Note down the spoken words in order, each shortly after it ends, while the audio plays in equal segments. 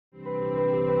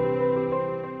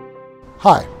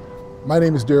Hi, my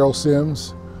name is Darryl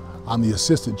Sims. I'm the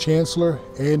Assistant Chancellor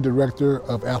and Director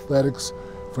of Athletics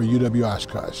for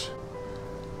UW-Oshkosh.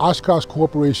 Oshkosh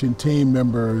Corporation team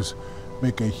members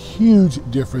make a huge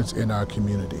difference in our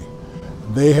community.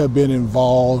 They have been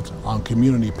involved on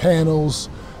community panels,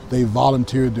 they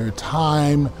volunteered their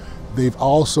time, they've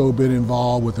also been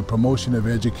involved with the promotion of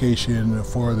education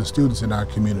for the students in our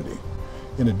community.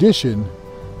 In addition,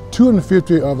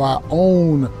 250 of our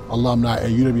own alumni at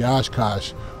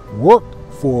UW-Oshkosh work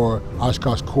for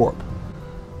Oshkosh Corp.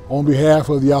 On behalf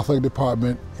of the Athletic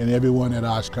Department and everyone at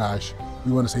Oshkosh,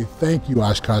 we want to say thank you,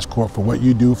 Oshkosh Corp, for what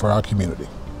you do for our community.